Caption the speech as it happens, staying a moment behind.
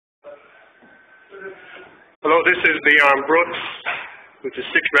Hello, this is Leon Brooks with the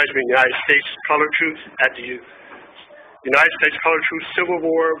 6th Regiment United States Colored Troops at the United States Colored Troops Civil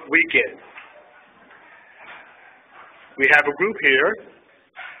War Weekend. We have a group here,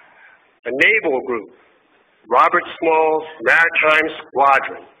 a naval group, Robert Small's Maritime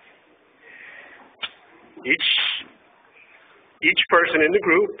Squadron. Each person in the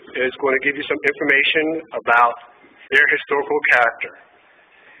group is going to give you some information about their historical character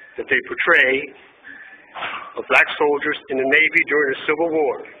that they portray of black soldiers in the Navy during the Civil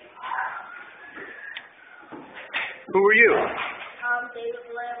War. Who are you? David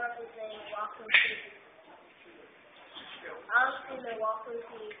Blair, representing Washington City. I'm Stephen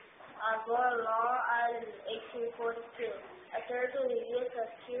Washington. I was born on Long Island in 1842. I served on the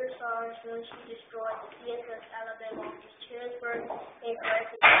USS Kearsarge when she destroyed the CSS Alabama off Cherryburg and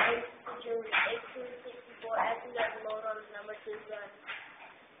corrected the June 1864 after that load on the number 2 gun.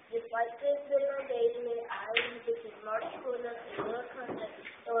 Despite this bitter engagement, I became March Cooler and Will Clinton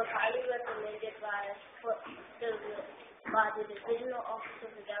and was highly recommended by the Divisional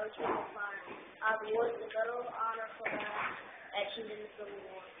Officer of the Gallery of Fire. I was awarded the Medal of Honor for my actions in the Civil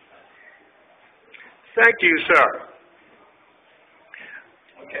War. Thank you, sir.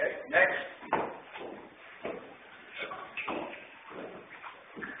 Okay, next.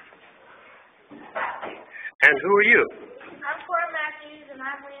 And who are you? I'm Cora Matthews, and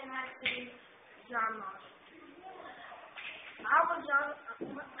I'm reenacting John Lawson.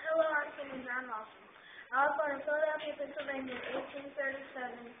 Hello, I'm John Lawson. I was born in Philadelphia, Pennsylvania in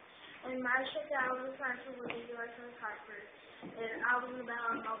 1837, and my ship that I was assigned to was the USS Hartford, and I was in the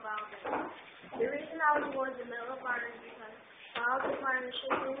battle of Mobile Bay. The reason I was awarded the Medal of Honor is because while I was supplying the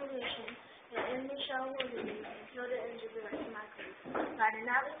ship ammunition, the enemy shell wounded me and killed and injured the rest of my crew. But I did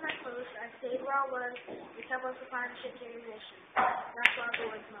not leave my post. I stayed where I was and kept on supplying the ship's ammunition. That's why I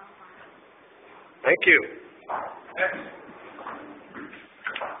was awarded the Medal of Honor. Thank you.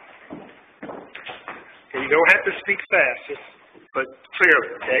 Okay, you don't have to speak fast, but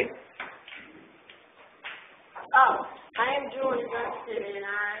clearly, okay? I am Julie Dunston, and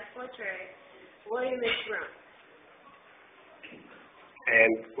I portray William H. Brown.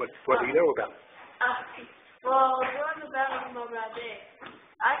 And what do you know about it? Well, during the Battle of Mobile Bay,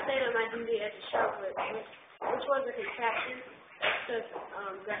 I stayed on my duty as a sharplet, which was a contraption that took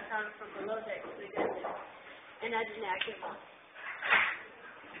gun time from below deck to the gun deck, and I did not give up.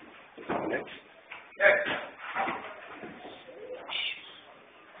 Next.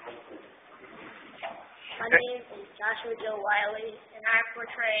 My name is Joshua Joe Wiley, and I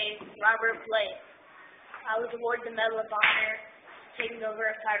portray Robert Blake. I was awarded the Medal of Honor, taking over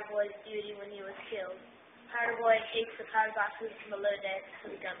a powder boy's duty when he was killed. Powder boy takes the powder boxes from below deck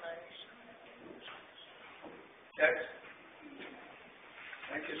to the gun loaders. Next.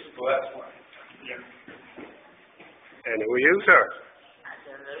 Thank you. This is the last one. Yeah. And who are you, sir? I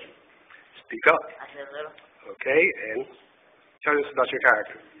said little. Speak up. I said little. Okay, and tell us about your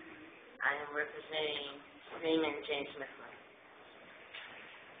character. I am representing Seaman James Smith.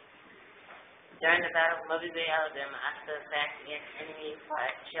 During the Battle of Mobile Bay, Alabama, I stood fast against enemy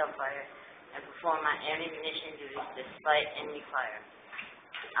shell fire and performed my ammunition duties despite enemy fire.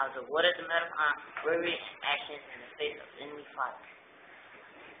 I was awarded the Medal of Honor for bravery and actions in the face of enemy fire.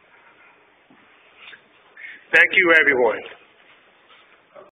 Thank you, everyone.